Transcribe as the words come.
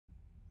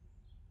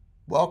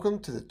Welcome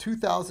to the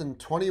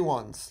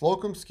 2021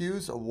 Slocum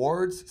Skewes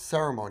Awards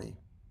Ceremony.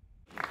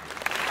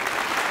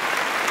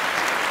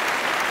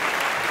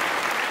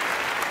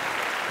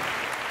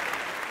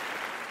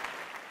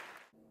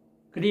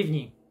 Good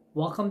evening.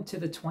 Welcome to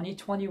the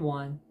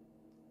 2021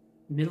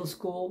 Middle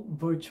School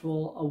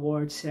Virtual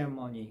Awards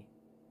Ceremony.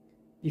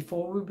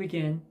 Before we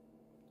begin,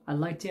 I'd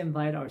like to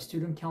invite our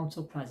Student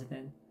Council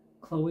President,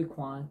 Chloe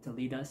Kwan, to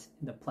lead us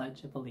in the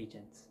Pledge of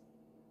Allegiance.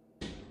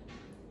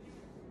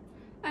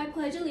 I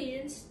pledge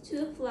allegiance to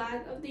the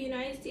flag of the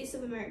United States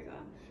of America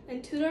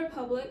and to the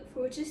republic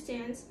for which it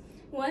stands,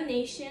 one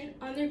nation,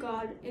 under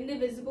God,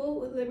 indivisible,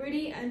 with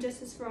liberty and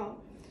justice for all.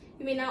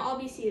 You may now all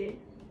be seated.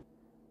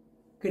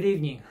 Good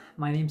evening.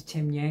 My name is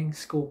Tim Yang,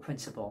 School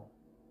Principal.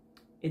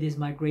 It is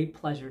my great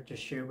pleasure to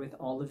share with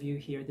all of you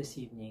here this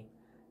evening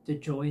the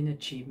joy and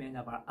achievement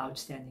of our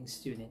outstanding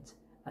students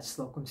at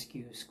Slocum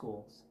Skewes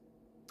schools.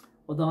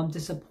 Although I'm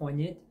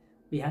disappointed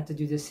we had to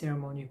do this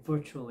ceremony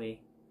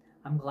virtually,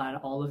 I'm glad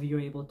all of you are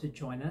able to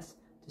join us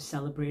to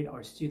celebrate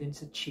our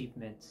students'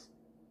 achievements.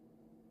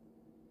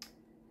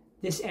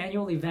 This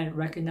annual event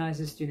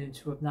recognizes students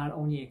who have not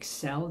only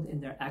excelled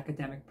in their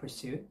academic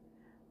pursuit,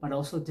 but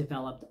also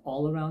developed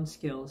all-around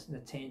skills and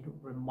attained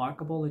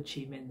remarkable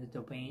achievement in the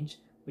domains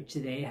which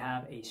they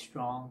have a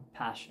strong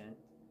passion.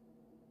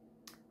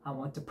 I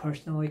want to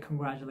personally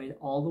congratulate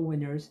all the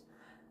winners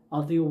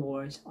of the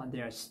awards on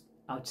their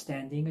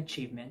outstanding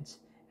achievements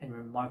and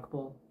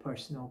remarkable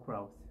personal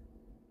growth.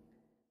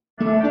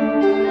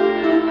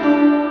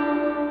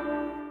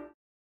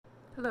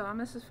 Hello, I'm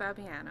Mrs.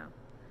 Fabiano,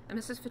 and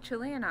Mrs.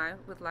 Ficilli and I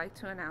would like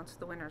to announce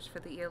the winners for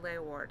the ELA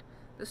Award.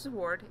 This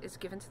award is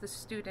given to the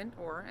student,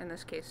 or in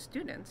this case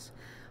students,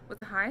 with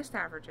the highest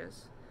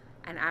averages: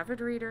 an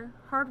avid reader,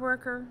 hard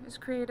worker, is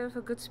creative,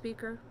 a good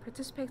speaker,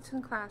 participates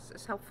in class,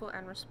 is helpful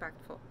and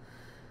respectful.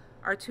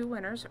 Our two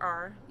winners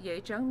are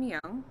Ye Jung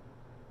Myung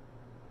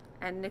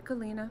and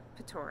Nicolina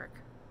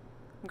Pitorik.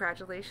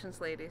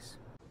 Congratulations, ladies.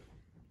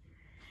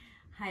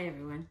 Hi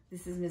everyone,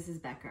 this is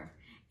Mrs. Becker,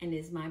 and it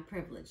is my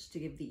privilege to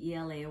give the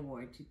ELA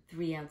Award to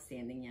three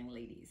outstanding young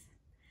ladies.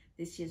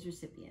 This year's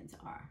recipients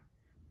are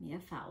Mia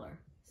Fowler,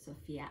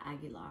 Sophia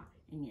Aguilar,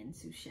 and Yen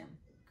Su Shim.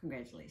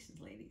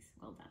 Congratulations, ladies.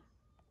 Well done.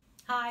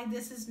 Hi,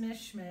 this is Ms.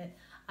 Schmidt.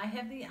 I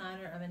have the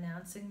honor of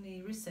announcing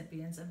the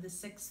recipients of the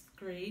 6th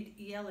grade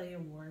ELA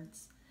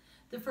Awards.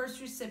 The first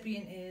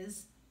recipient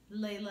is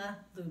Layla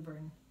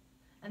Lubrin,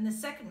 and the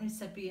second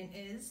recipient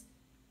is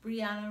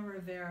Brianna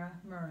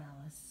Rivera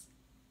Morales.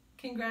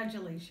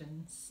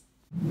 Congratulations.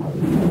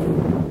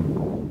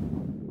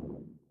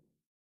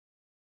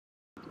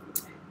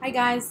 Hi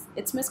guys,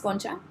 it's Miss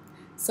Concha.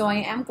 So I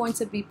am going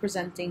to be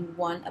presenting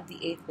one of the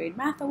 8th grade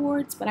math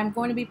awards, but I'm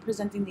going to be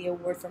presenting the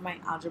award for my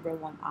Algebra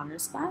 1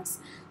 honors class.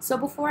 So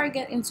before I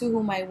get into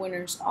who my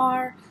winners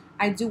are,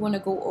 I do want to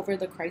go over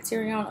the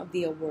criterion of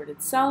the award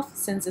itself,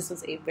 since this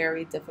was a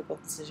very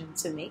difficult decision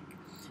to make.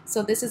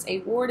 So this is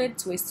awarded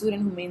to a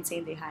student who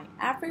maintained a high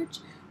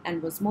average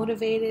and was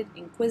motivated,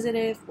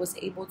 inquisitive, was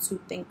able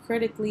to think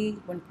critically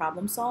when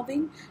problem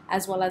solving,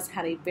 as well as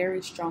had a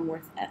very strong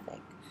work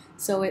ethic.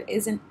 So it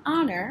is an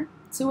honor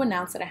to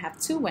announce that I have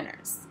two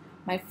winners.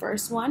 My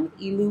first one,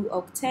 Ilu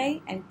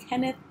Okte and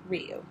Kenneth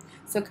Ryu.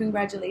 So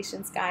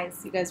congratulations,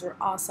 guys. You guys were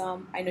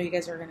awesome. I know you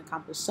guys are going to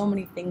accomplish so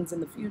many things in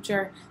the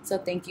future. So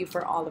thank you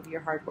for all of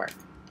your hard work.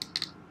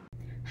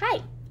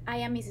 Hi, I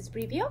am Mrs.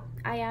 Brivio.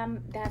 I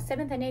am the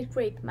 7th and 8th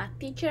grade math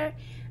teacher,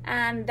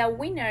 and the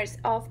winners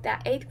of the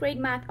 8th grade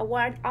math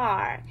award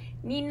are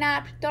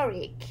Nina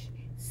Ptorik,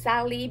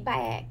 Sally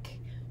Baek,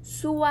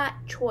 Sua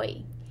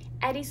Choi,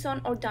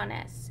 Edison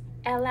Ordonez,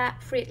 Ella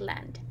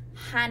Friedland,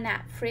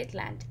 Hannah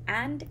Friedland,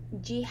 and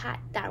Jihad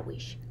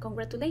Darwish.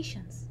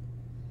 Congratulations.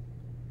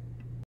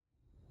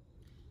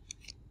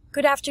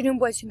 Good afternoon,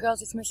 boys and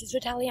girls. It's Mrs.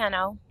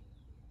 Vitaliano.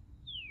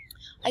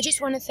 I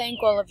just want to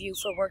thank all of you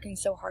for working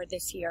so hard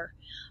this year.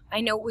 I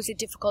know it was a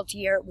difficult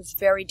year. It was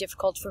very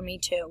difficult for me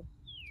too.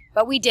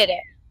 But we did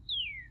it.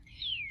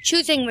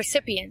 Choosing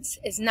recipients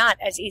is not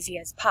as easy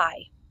as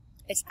pie.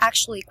 It's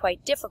actually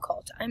quite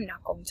difficult, I'm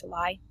not going to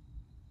lie.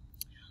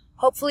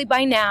 Hopefully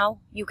by now,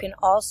 you can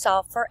all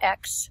solve for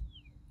X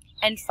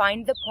and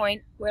find the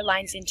point where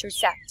lines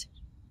intersect.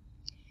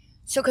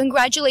 So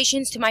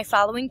congratulations to my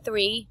following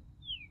three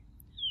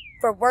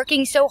for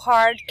working so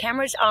hard,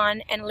 cameras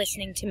on, and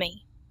listening to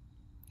me.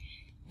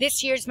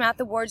 This year's Math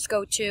Awards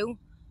go to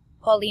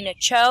Paulina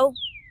Cho,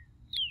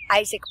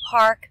 Isaac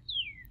Park,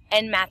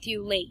 and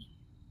Matthew Lee.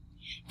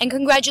 And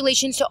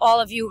congratulations to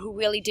all of you who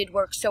really did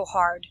work so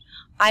hard.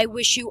 I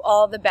wish you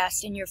all the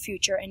best in your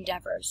future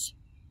endeavors.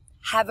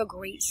 Have a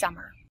great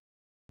summer.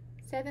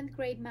 7th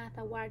grade math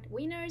award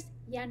winners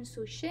Yan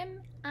Su Shim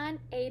and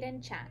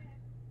Aiden Chan.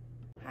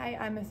 Hi,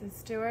 I'm Mrs.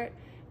 Stewart,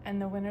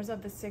 and the winners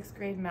of the 6th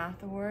grade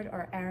math award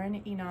are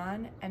Aaron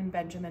Enon and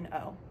Benjamin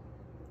O.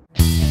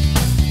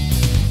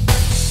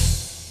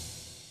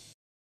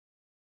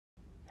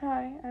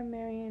 Hi, I'm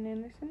Marianne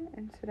Anderson,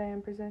 and today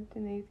I'm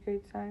presenting the 8th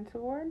grade science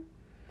award.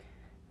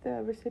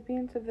 The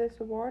recipients of this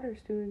award are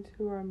students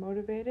who are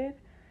motivated,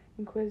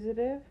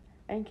 inquisitive,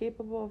 and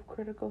capable of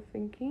critical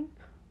thinking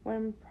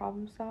when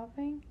problem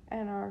solving,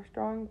 and are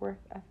strong work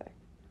ethic.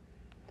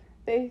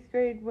 The 8th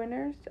grade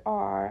winners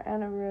are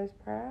Anna Rose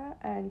Pereira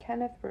and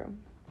Kenneth Broom.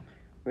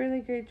 Really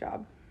great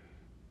job.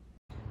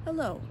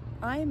 Hello,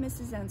 I am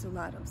Mrs.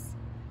 Anzulados,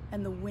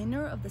 and the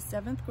winner of the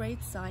 7th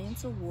grade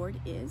science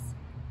award is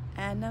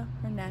Anna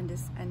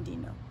Hernandez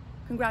Andino.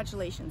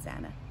 Congratulations,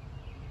 Anna.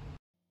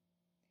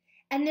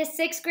 And the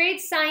 6th grade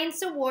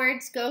science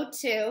awards go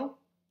to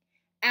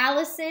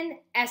Allison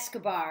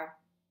Escobar,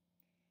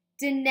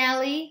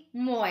 Danelli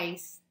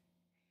Moyes,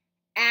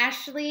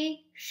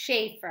 Ashley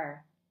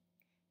Schaefer,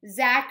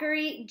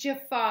 Zachary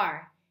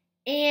Jafar,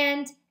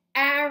 and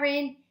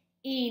Aaron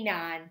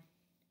Enon.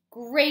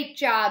 Great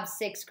job,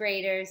 6th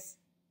graders.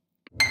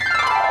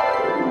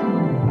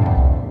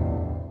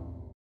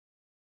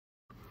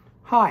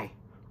 Hi,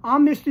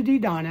 I'm Mr.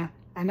 DiDonna,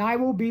 and I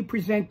will be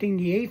presenting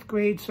the 8th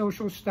grade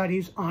Social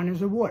Studies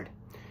Honors Award.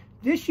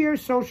 This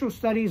year's Social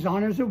Studies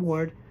Honors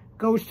Award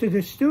goes to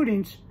the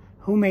students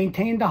who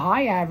maintained a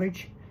high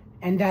average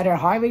and that are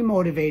highly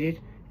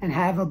motivated and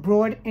have a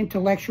broad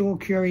intellectual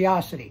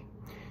curiosity.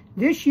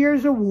 This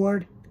year's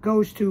award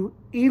goes to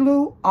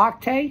Elu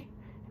Octay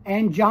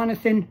and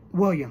Jonathan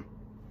William.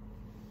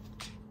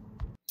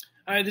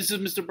 Hi, this is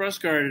Mr.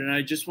 Brusgard, and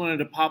I just wanted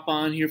to pop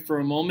on here for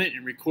a moment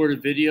and record a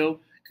video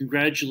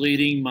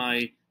congratulating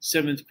my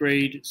 7th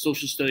grade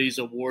Social Studies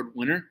Award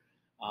winner.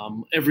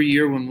 Every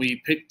year when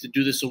we pick to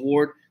do this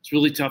award, it's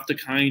really tough to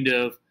kind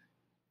of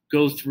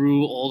go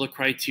through all the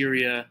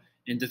criteria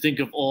and to think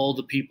of all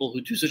the people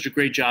who do such a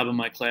great job in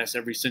my class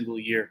every single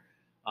year.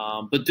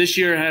 But this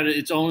year had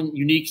its own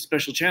unique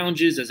special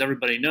challenges, as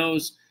everybody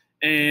knows.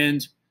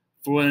 And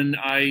for when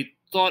I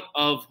thought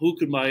of who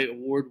could my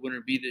award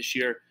winner be this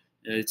year,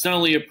 it's not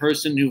only a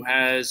person who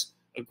has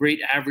a great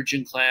average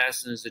in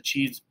class and has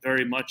achieved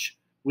very much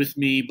with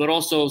me, but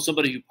also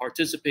somebody who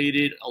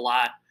participated a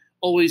lot,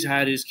 always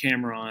had his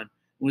camera on, and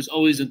was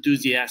always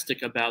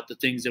enthusiastic about the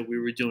things that we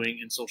were doing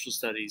in social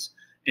studies.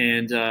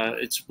 And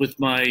it's with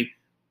my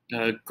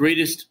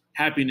greatest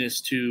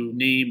happiness to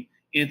name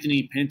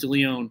Anthony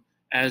Pantaleone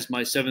as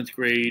my 7th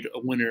grade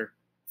winner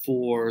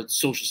for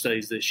social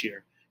studies this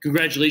year.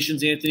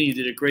 Congratulations, Anthony. You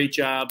did a great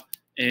job,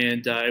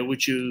 and I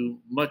wish you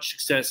much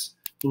success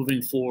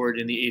moving forward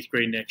in the 8th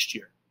grade next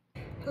year.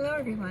 Hello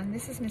everyone,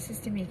 this is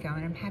Mrs. D'Amico,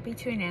 and I'm happy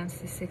to announce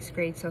the 6th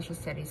grade Social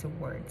Studies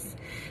Awards.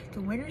 The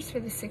winners for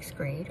the 6th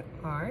grade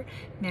are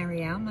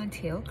Marielle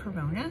Montiel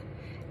Corona,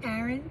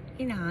 Aaron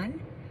Inan,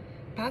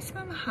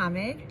 Basma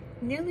Mohammed,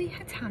 Nili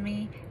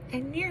Hatami,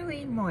 and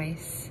Nearly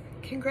Moyes.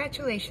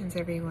 Congratulations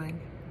everyone.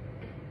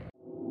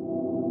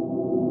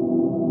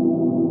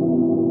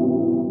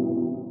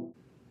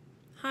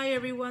 Hi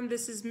everyone,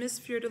 this is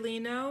Miss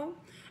Fiordolino,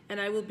 and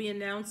I will be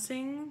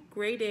announcing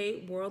Grade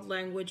 8 World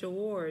Language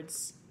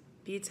Awards.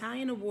 The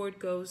Italian award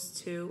goes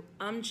to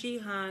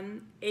Amji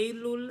Han,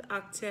 Eylul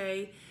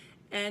Aktay,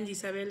 and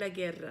Isabella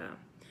Guerra.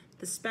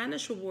 The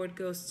Spanish award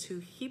goes to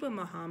Hiba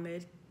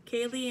Mohammed,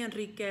 Kaylee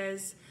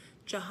Enriquez,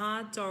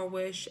 Jahad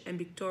Darwish, and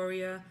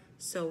Victoria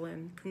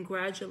Sowen.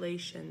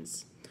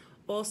 Congratulations.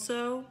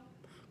 Also,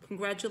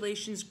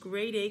 congratulations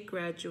Grade 8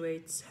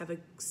 graduates. Have a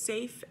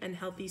safe and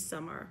healthy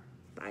summer.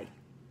 Bye.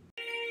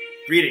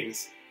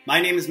 Greetings. My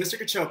name is Mr.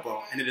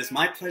 Cachopo, and it is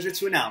my pleasure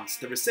to announce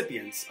the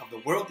recipients of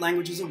the World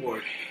Languages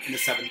Award in the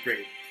 7th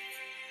grade.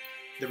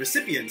 The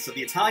recipients of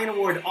the Italian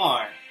award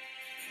are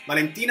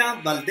Valentina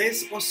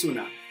Valdez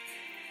Osuna,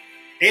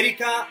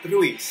 Erika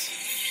Ruiz,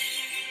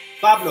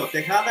 Pablo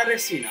Tejada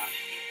Resina,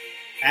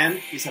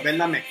 and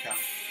Isabella Mecca.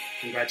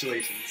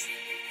 Congratulations.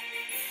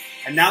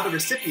 And now the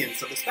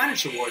recipients of the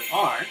Spanish award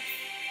are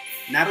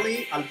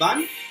Natalie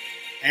Alban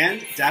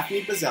and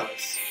Daphne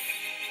Bazelis.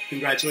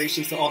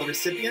 Congratulations to all the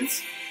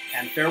recipients,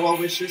 and farewell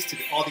wishes to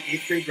all the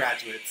 8th grade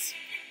graduates.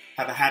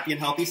 Have a happy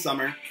and healthy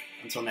summer.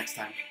 Until next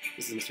time,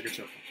 this is Mr.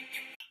 Cachopo.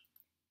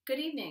 Good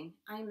evening.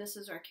 I'm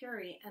Mrs.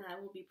 Arcuri, and I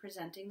will be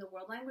presenting the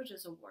World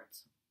Languages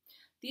Awards.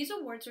 These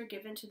awards are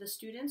given to the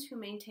students who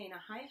maintain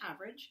a high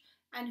average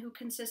and who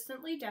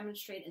consistently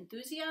demonstrate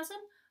enthusiasm,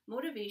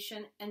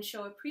 motivation, and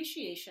show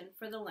appreciation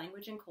for the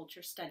language and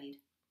culture studied.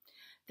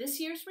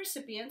 This year's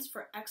recipients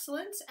for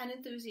excellence and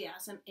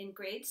enthusiasm in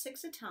Grade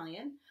 6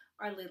 Italian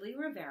are Lily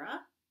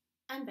Rivera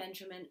and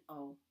Benjamin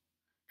O.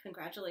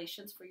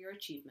 Congratulations for your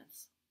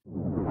achievements.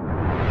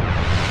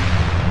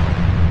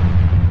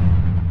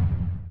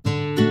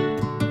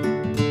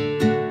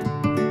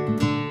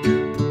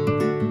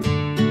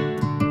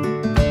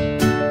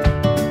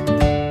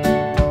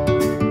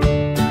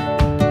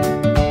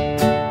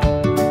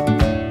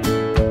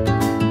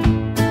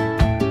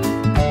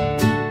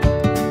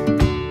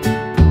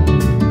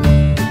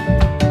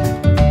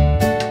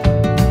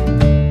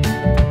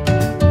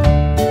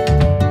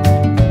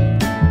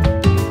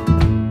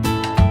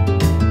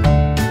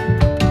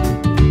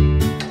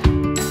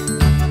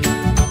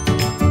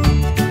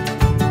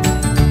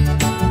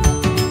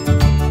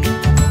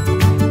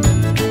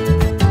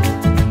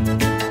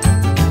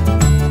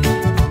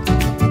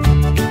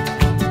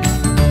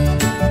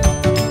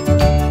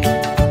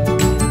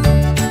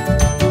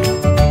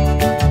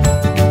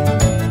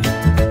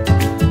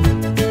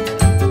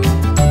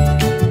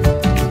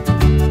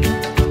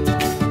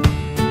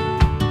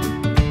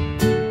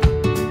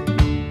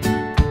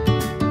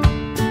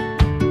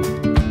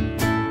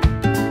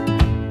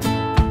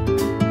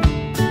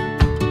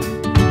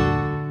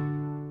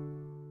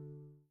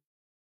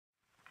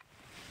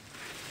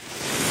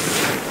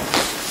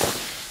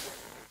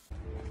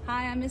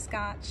 Miss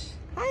Gotch.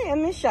 Hi,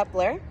 I'm Miss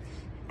Shupler,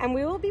 and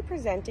we will be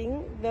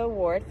presenting the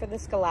award for the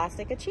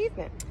Scholastic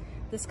Achievement.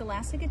 The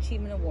Scholastic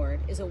Achievement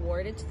Award is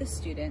awarded to the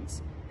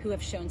students who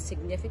have shown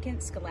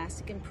significant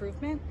scholastic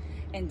improvement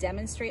and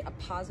demonstrate a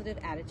positive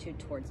attitude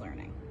towards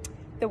learning.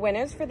 The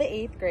winners for the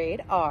 8th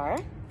grade are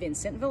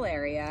Vincent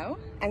Valerio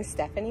and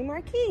Stephanie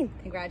Marquis.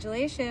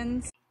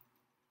 Congratulations.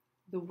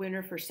 The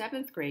winner for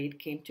 7th grade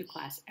came to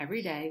class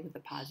every day with a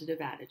positive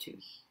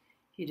attitude.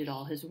 He did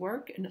all his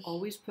work and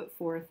always put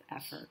forth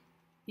effort,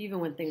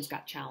 even when things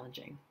got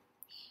challenging.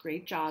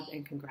 Great job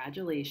and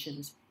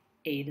congratulations,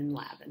 Aiden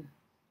Lavin.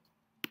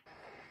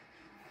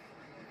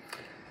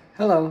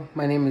 Hello,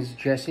 my name is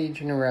Jesse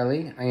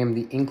Gennarelli. I am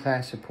the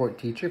in-class support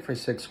teacher for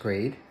 6th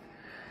grade.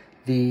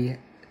 The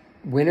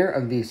winner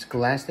of the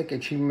Scholastic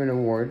Achievement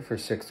Award for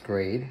 6th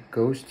grade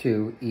goes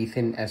to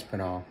Ethan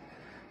Espinal.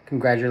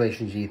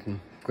 Congratulations, Ethan.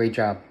 Great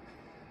job.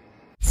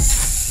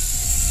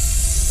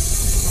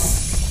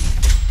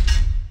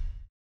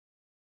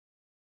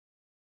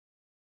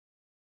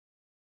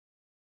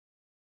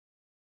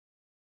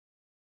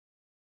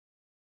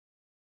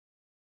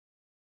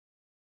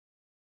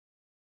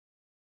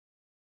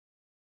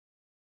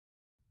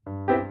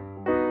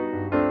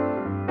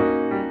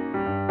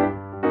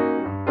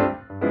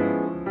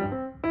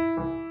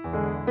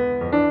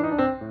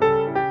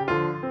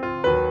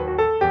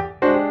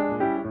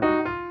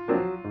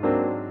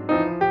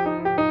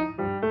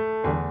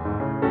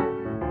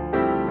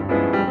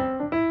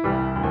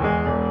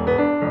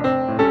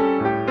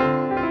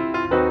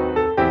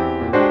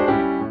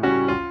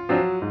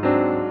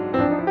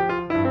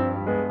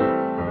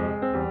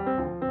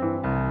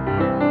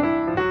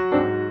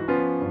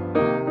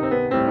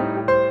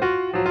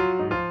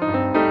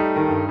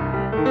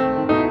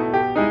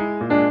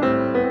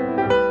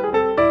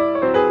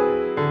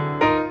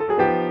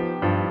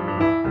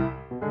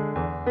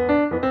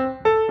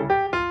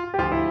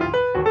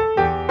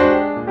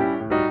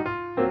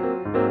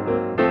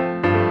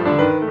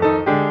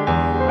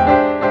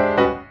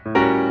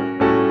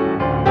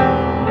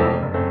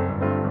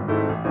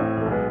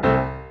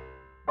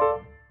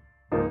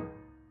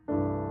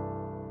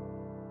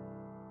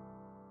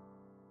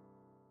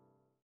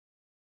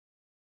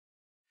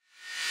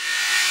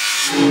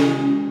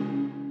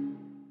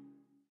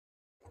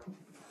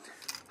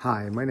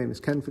 Hi, my name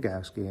is Ken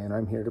Fagowski, and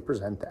I'm here to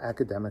present the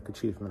Academic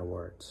Achievement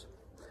Awards.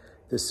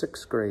 The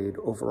 6th grade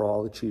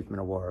Overall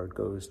Achievement Award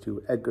goes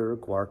to Edgar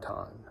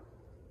Guartan.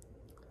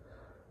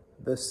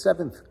 The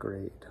 7th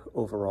grade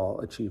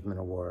Overall Achievement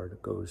Award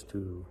goes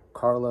to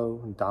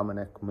Carlo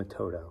Dominic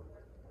Matoto.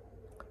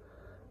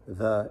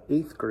 The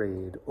 8th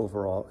grade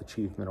Overall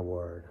Achievement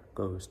Award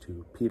goes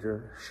to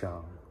Peter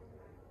Shum.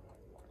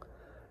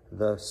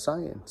 The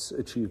Science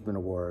Achievement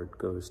Award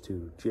goes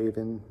to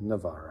Javen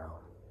Navarro.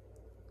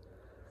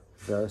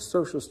 The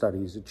Social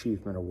Studies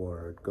Achievement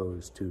Award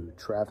goes to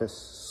Travis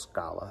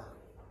Scala.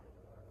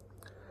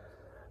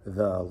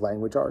 The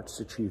Language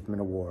Arts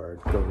Achievement Award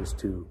goes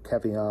to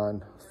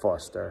Kevion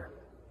Foster.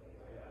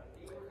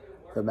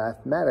 The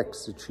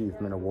Mathematics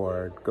Achievement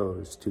Award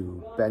goes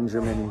to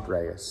Benjamin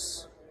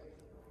Reyes.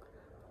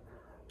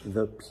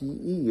 The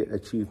PE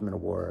Achievement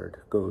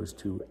Award goes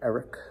to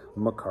Eric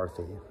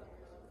McCarthy.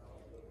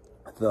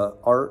 The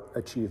Art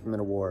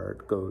Achievement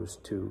Award goes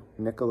to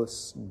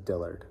Nicholas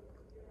Dillard.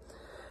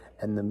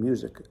 And the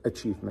Music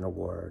Achievement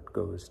Award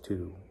goes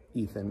to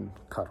Ethan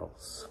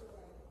Cuddles.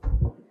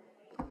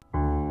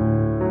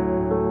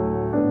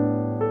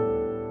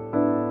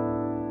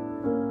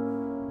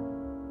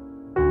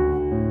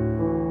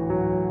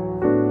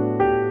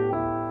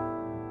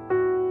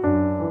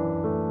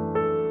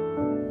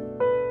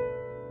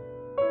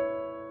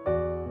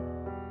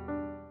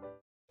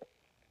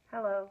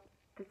 Hello,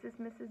 this is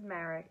Mrs.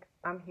 Marek.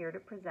 I'm here to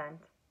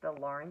present the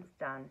Lawrence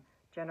Dunn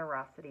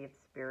Generosity of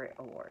Spirit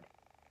Award.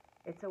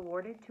 It's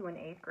awarded to an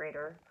 8th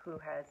grader who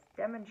has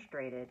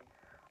demonstrated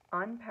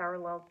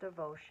unparalleled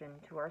devotion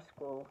to our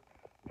school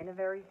in a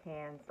very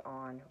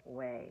hands-on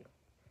way.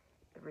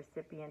 The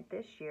recipient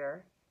this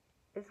year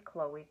is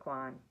Chloe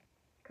Kwan.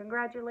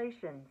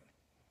 Congratulations!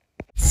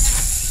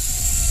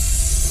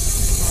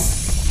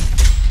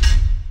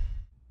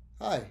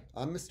 Hi,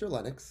 I'm Mr.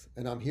 Lennox,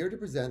 and I'm here to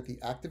present the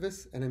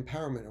Activist and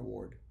Empowerment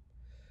Award.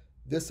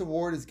 This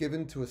award is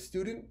given to a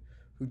student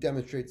who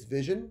demonstrates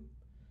vision,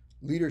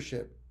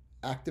 leadership,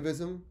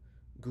 activism,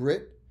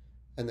 grit,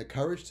 and the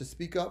courage to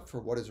speak up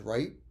for what is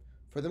right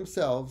for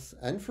themselves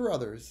and for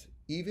others,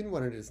 even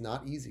when it is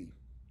not easy.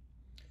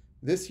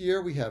 This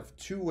year we have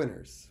 2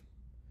 winners.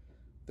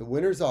 The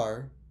winners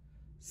are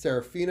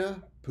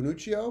Serafina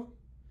Panuccio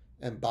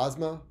and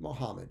Basma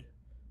Mohammed.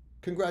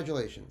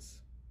 Congratulations.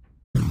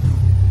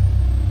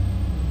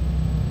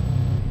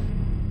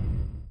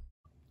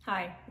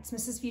 Hi, it's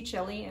Mrs.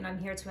 Fucilli, and I'm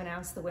here to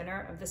announce the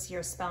winner of this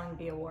year's Spelling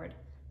Bee Award.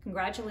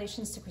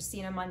 Congratulations to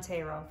Christina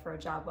Monteiro for a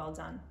job well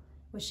done.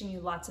 Wishing you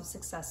lots of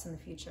success in the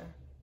future.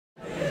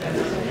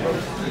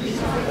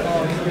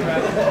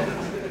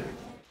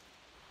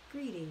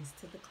 Greetings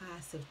to the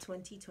class of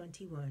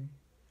 2021.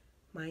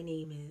 My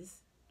name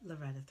is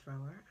Loretta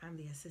Thrower. I'm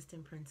the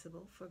assistant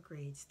principal for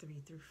grades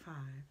 3 through 5.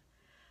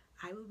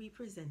 I will be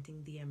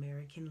presenting the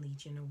American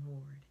Legion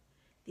Award.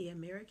 The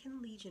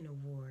American Legion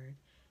Award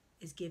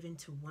is given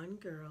to one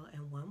girl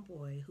and one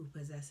boy who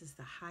possesses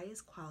the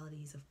highest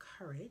qualities of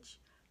courage,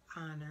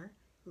 honor,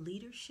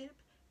 leadership,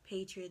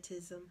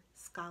 patriotism,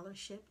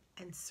 scholarship,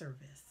 and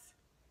service.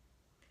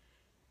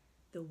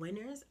 The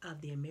winners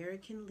of the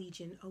American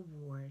Legion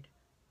Award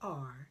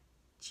are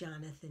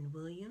Jonathan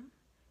William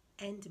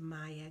and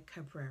Maya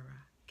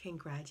Cabrera.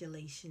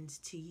 Congratulations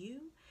to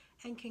you,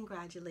 and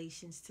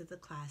congratulations to the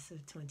class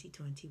of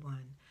 2021.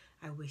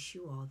 I wish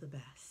you all the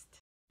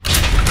best.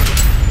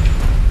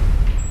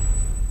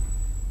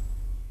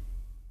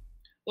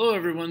 Hello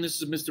everyone,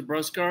 this is Mr.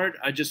 Bruscard.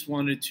 I just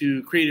wanted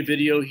to create a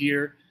video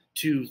here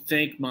to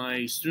thank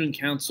my student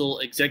council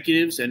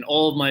executives and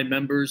all of my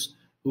members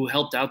who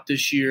helped out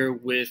this year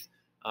with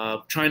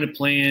trying to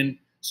plan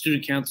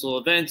student council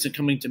events and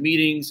coming to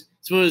meetings.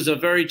 So it was a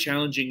very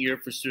challenging year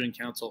for student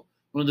council.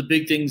 One of the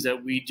big things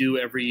that we do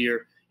every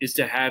year is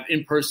to have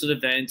in-person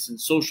events and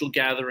social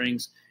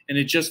gatherings, and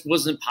it just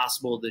wasn't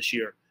possible this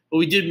year. But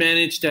we did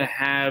manage to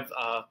have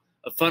a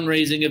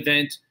fundraising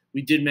event.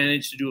 We did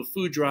manage to do a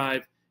food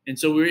drive, and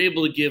so we were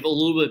able to give a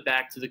little bit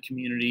back to the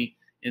community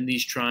in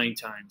these trying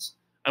times.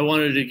 I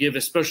wanted to give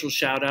a special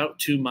shout out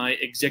to my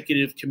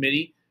executive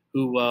committee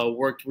who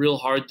worked real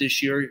hard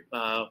this year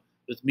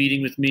with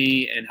meeting with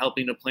me and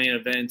helping to plan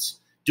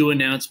events, do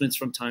announcements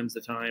from time to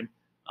time.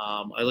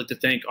 I'd like to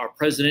thank our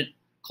president,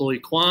 Chloe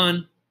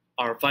Kwan,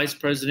 our vice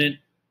president,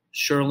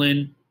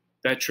 Sherlyn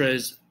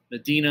Betrez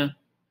Medina,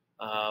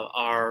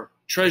 our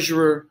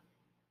treasurer,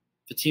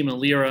 Fatima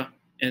Lira,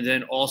 and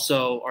then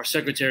also our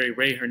secretary,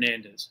 Ray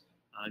Hernandez.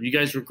 You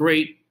guys were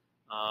great.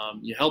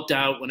 You helped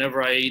out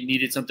whenever I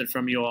needed something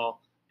from you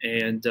all,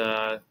 and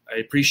I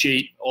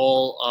appreciate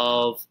all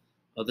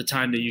of the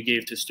time that you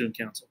gave to Student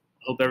Council.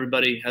 I hope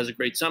everybody has a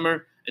great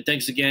summer, and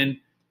thanks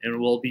again, and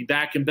we'll be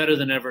back and better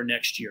than ever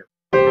next year.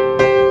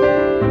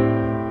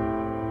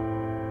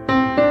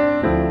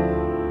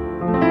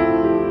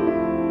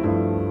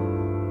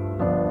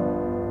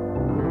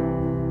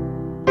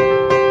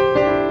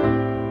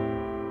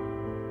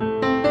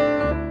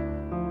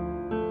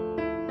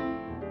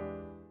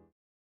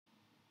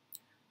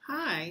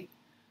 Hi,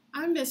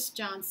 I'm Miss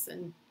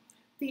Johnson,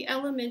 the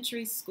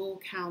elementary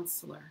school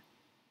counselor.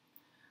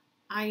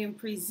 I am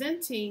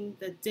presenting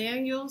the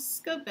Daniel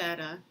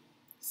Skewes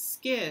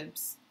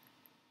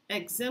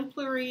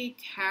Exemplary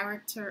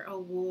Character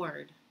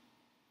Award.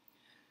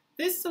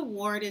 This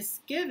award is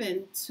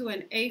given to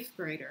an 8th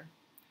grader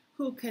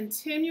who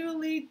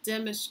continually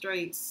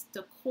demonstrates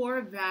the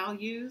core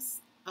values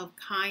of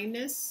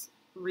kindness,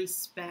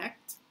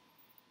 respect,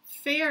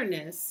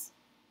 fairness,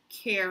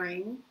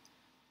 caring,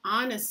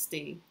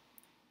 honesty,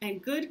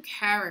 and good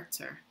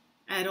character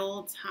at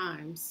all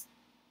times.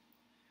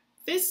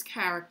 This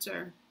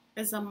character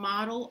is a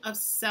model of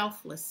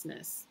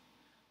selflessness,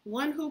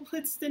 one who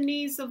puts the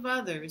needs of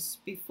others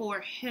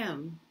before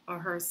him or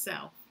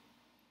herself.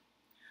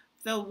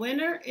 The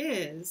winner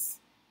is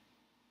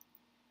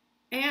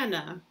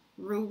Anna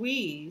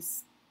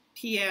Ruiz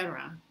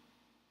Piera.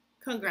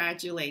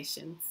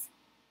 Congratulations.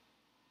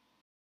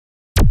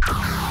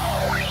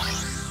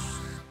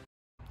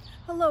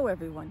 Hello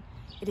everyone.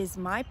 It is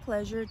my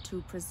pleasure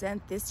to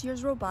present this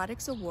year's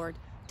Robotics Award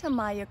to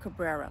Maya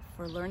Cabrera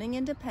for learning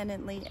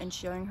independently and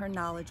sharing her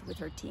knowledge with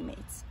her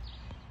teammates.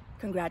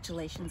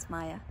 Congratulations,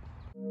 Maya.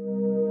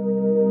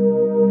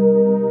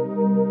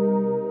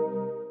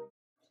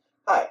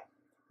 Hi,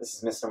 this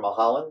is Mr.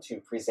 Mulholland to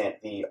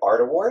present the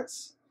Art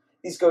Awards.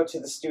 These go to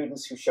the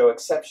students who show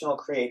exceptional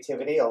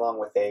creativity along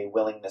with a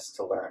willingness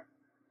to learn.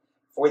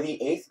 For the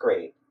 8th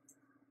grade,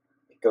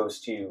 it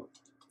goes to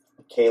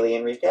Kaylee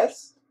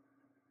Enriquez,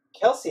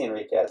 Kelsey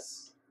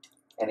Enriquez,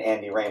 and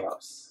Andy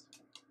Ramos.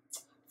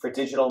 For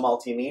digital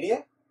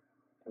multimedia,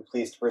 I'm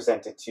pleased to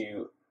present it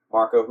to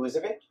Marco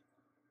Huzovic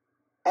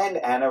and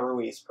Anna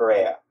Ruiz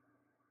Perea.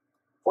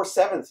 For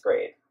 7th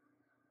grade,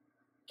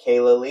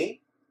 Kayla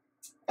Lee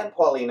and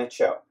Paulina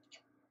Cho.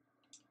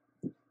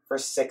 For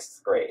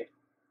 6th grade,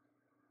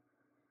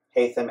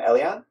 Haitham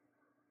Elian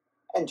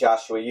and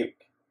Joshua Yuk.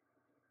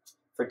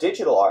 For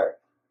digital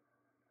art,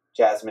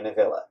 Jasmine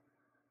Avila.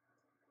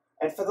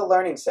 And for the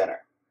Learning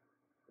Center,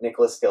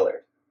 Nicholas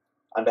Dillard.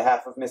 On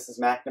behalf of Mrs.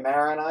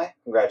 McNamara and I,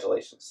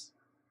 congratulations.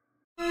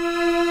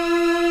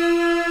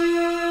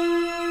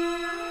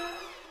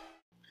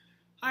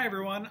 Hi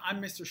everyone,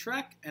 I'm Mr.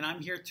 Shrek, and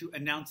I'm here to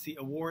announce the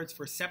awards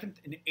for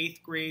 7th and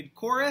 8th grade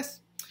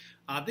chorus.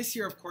 This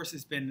year, of course,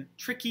 has been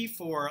tricky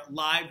for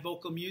live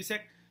vocal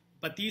music,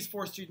 but these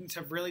 4 students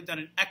have really done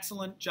an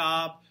excellent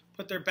job,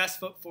 put their best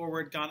foot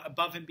forward, gone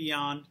above and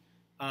beyond.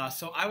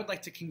 So I would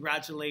like to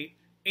congratulate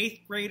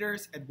 8th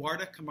graders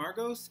Eduarda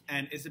Camargos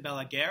and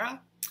Isabella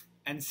Guerra,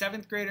 and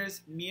 7th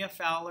graders Mia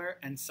Fowler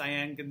and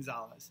Cyan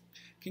Gonzalez.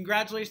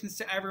 Congratulations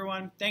to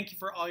everyone. Thank you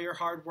for all your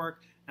hard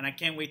work, and I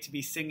can't wait to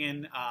be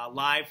singing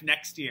live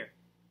next year.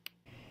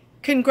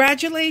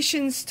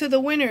 Congratulations to the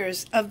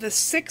winners of the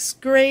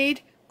 6th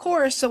grade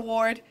Chorus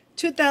Award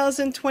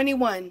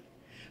 2021.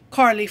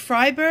 Carly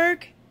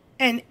Freiberg,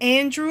 and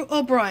Andrew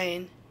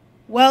O'Brien.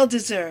 Well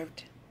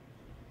deserved.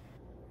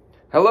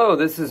 Hello,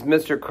 this is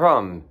Mr.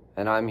 Crum,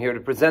 and I'm here to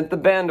present the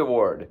Band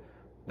Award.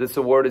 This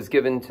award is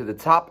given to the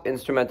top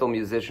instrumental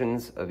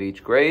musicians of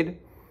each grade,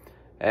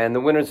 and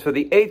the winners for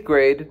the 8th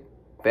grade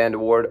Band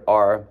Award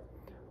are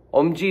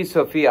Omji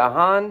Sophia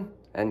Han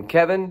and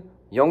Kevin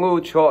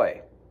Yongwoo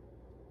Choi.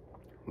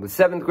 The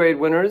 7th grade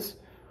winners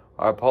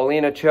are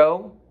Paulina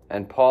Cho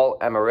and Paul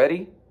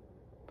Amaretti,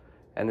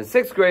 and the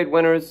 6th grade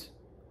winners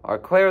are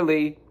Claire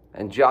Lee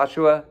and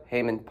Joshua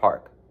Heyman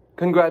Park.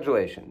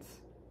 Congratulations.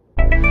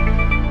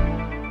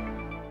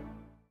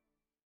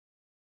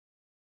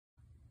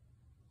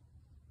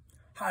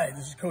 Hi,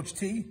 this is Coach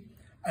T.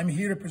 I'm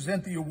here to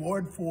present the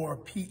award for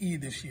PE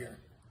this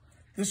year.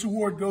 This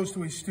award goes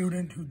to a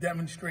student who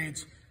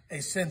demonstrates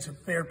a sense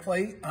of fair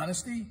play,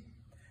 honesty,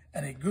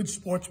 and a good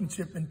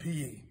sportsmanship in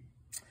PE.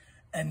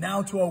 And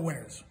now to our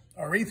winners.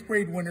 Our 8th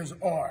grade winners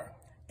are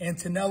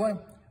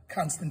Antonella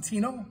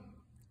Constantino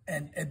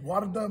and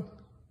Eduardo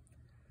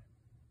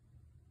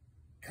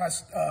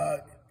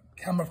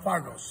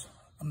Camarfagos.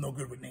 I'm no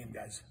good with name,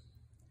 guys.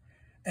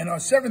 And our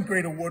 7th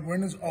grade award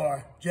winners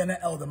are Jenna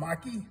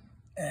Eldamaki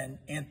and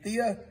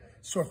Anthea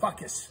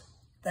Sorfakis.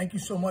 Thank you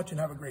so much and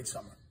have a great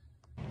summer.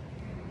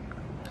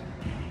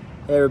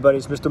 Hey everybody,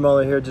 it's Mr.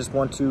 Muller here. Just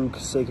want to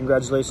say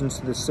congratulations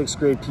to the 6th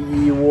grade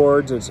PE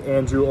awards. It's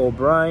Andrew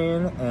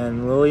O'Brien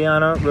and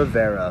Liliana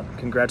Rivera.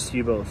 Congrats to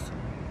you both.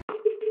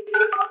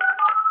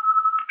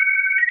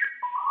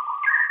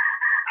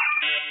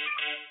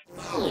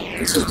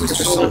 This is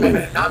Mr. Sullivan,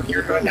 and I'm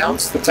here to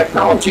announce the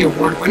Technology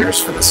Award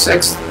winners for the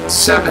 6th,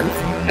 7th,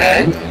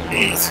 and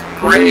 8th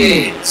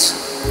grades.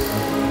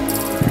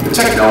 The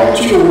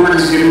Technology Award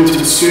is given to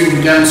the student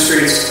who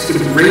demonstrates the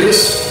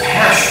greatest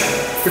passion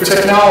for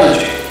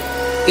technology.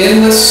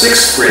 In the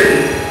 6th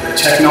grade, the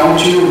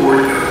Technology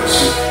Award goes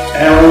to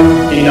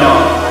Alan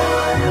Inan.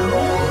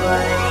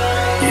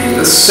 In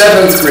the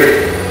 7th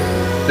grade,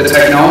 the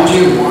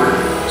Technology Award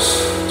goes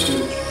to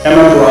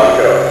Emma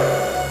Blanco.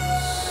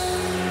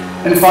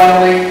 And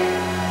finally,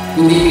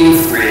 in the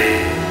 8th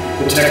grade,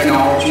 the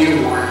Technology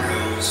Award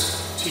goes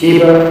to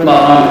Hiba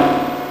Muhammad.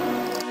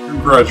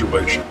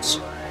 Congratulations.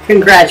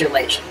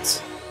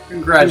 Congratulations.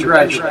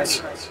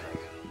 Congratulations.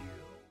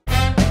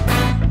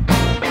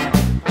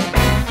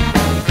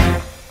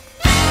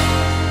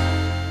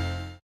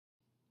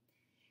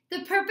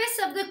 The purpose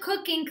of the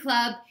cooking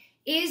club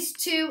is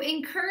to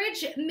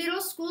encourage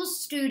middle school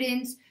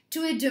students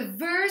to a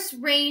diverse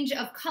range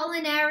of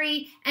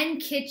culinary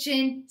and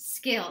kitchen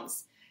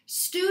skills.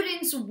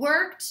 Students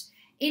worked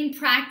in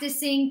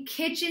practicing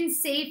kitchen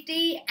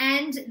safety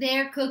and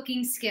their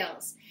cooking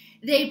skills.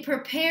 They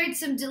prepared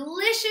some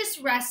delicious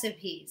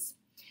recipes.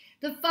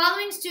 The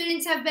following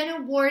students have been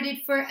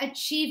awarded for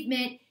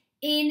achievement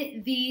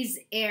in these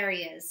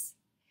areas.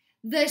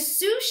 The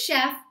Sous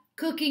Chef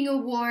Cooking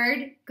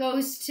Award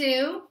goes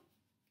to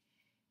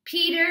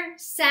Peter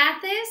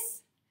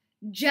Sathis,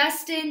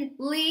 Justin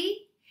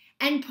Lee,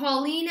 and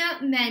Paulina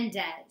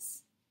Mendez.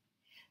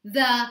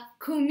 The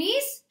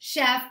Kumis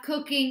Chef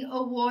Cooking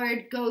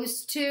Award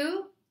goes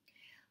to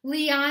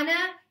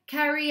Liana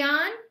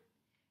Karian,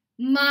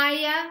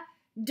 Maya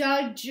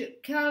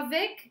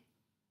Dojkovic,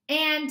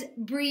 and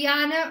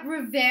Brianna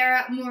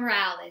Rivera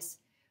Morales.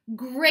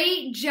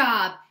 Great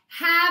job.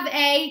 Have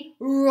a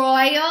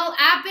royal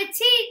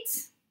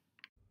appetit.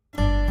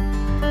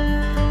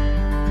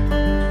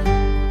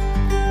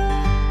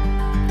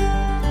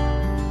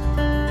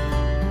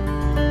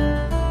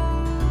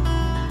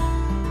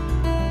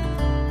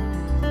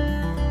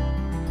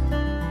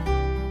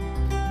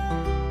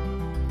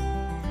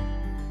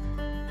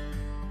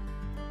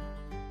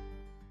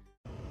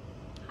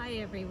 Hi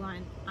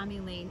everyone, I'm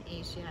Elaine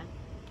Asia,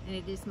 and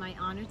it is my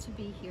honor to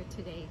be here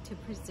today to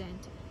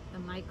present the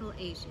Michael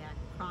Asiak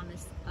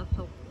Promise of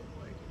Hope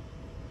Award.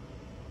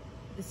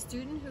 The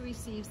student who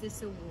receives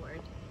this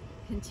award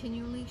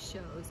continually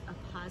shows a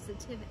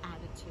positive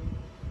attitude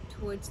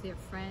towards their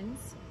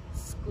friends,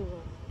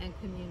 school, and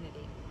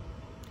community.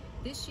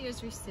 This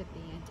year's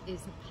recipient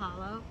is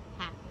Apollo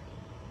Hackett.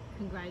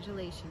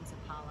 Congratulations,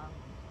 Apollo.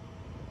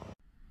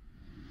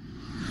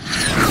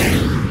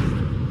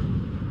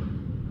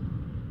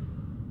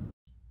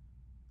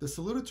 The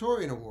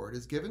Salutatorian Award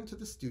is given to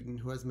the student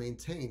who has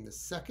maintained the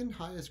 2nd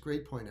highest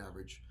grade point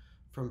average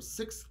from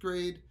 6th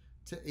grade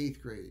to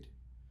 8th grade.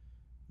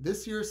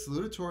 This year's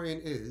salutatorian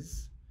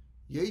is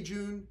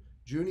Yejun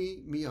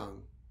Junie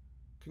Myung.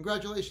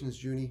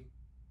 Congratulations, Junie.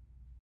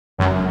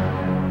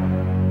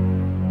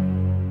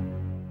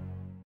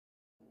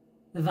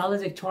 The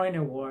Valedictorian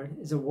Award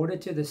is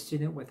awarded to the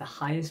student with the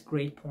highest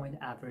grade point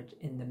average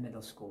in the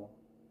middle school.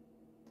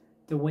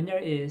 The winner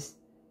is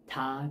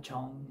Ta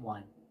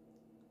Jong-won.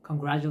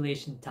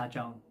 Congratulations, Ta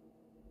Jong.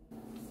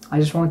 I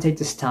just want to take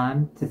this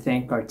time to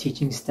thank our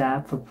teaching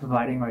staff for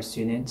providing our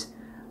students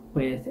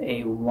with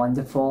a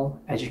wonderful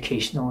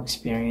educational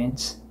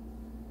experience.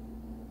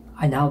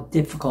 I know how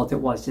difficult it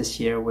was this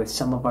year with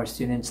some of our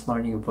students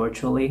learning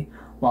virtually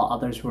while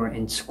others were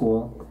in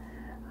school.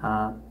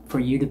 for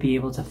you to be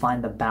able to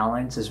find the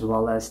balance as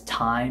well as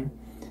time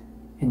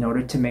in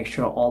order to make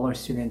sure all our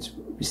students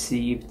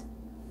received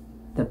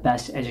the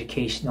best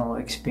educational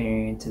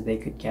experience that they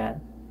could get.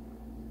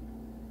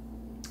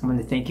 I want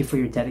to thank you for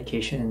your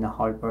dedication and the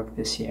hard work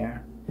this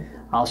year.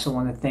 I also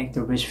want to thank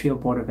the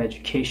Richfield Board of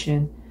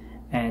Education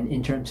and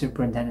Interim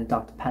Superintendent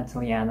Dr.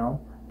 Pantoliano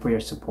for your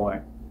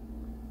support.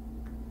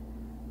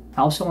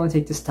 I also want to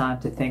take this time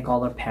to thank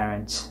all our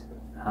parents.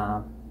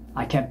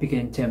 I can't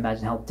begin to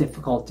imagine how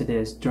difficult it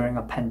is during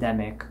a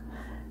pandemic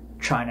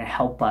trying to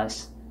help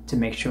us to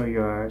make sure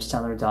your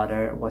stellar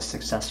daughter was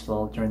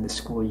successful during the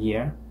school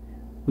year.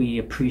 We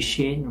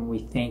appreciate and we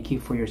thank you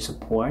for your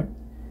support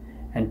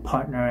and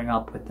partnering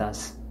up with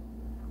us.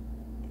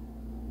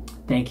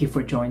 Thank you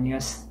for joining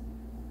us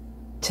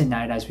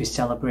tonight as we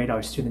celebrate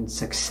our students'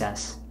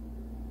 success.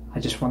 I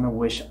just want to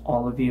wish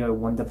all of you a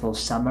wonderful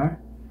summer.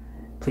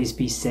 Please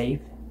be safe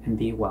and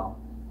be well.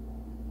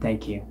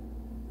 Thank you.